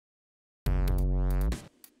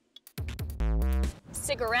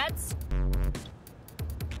cigarettes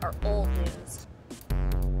are old news.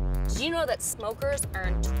 Did you know that smokers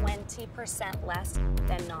earn 20% less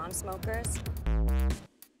than non-smokers?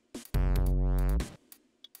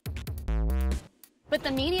 But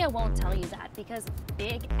the media won't tell you that because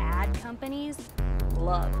big ad companies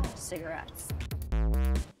love cigarettes.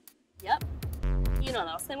 Yep. You know what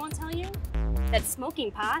else they won't tell you? That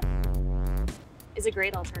smoking pot is a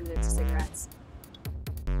great alternative to cigarettes.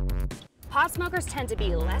 Pot smokers tend to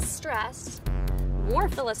be less stressed, more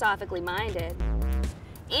philosophically minded,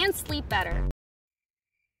 and sleep better.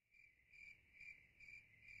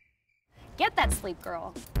 Get that sleep,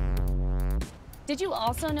 girl. Did you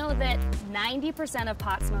also know that 90% of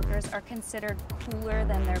pot smokers are considered cooler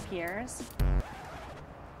than their peers?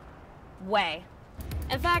 Way.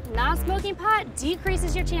 In fact, not smoking pot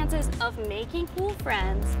decreases your chances of making cool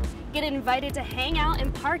friends, getting invited to hang out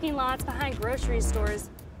in parking lots behind grocery stores,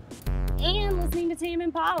 and listening to Tame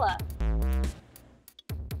Impala.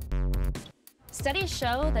 Studies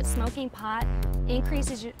show that smoking pot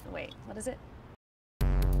increases your,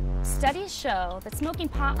 Studies show that smoking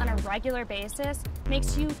pot on a regular basis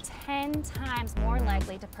makes you 10 times more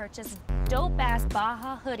likely to purchase dope-ass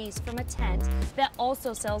Baja hoodies from a tent that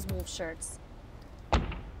also sells wolf shirts.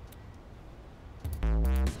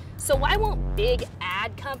 So why won't big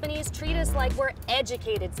ad companies treat us like we're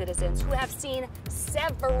educated citizens who have seen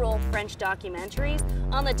several French documentaries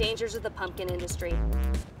on the dangers of the pumpkin industry?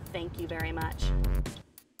 Thank you very much.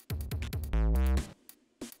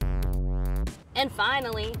 And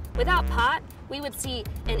finally, without pot, we would see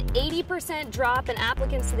an 80% drop in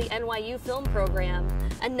applicants to the NYU film program,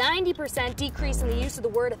 a 90% decrease in the use of the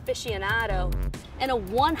word aficionado, and a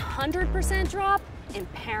 100% drop in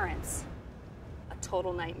parents. A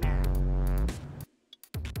total nightmare.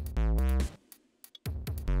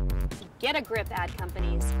 Get a grip, ad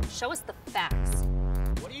companies. Show us the facts.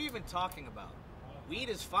 What are you even talking about? Weed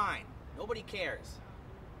is fine. Nobody cares.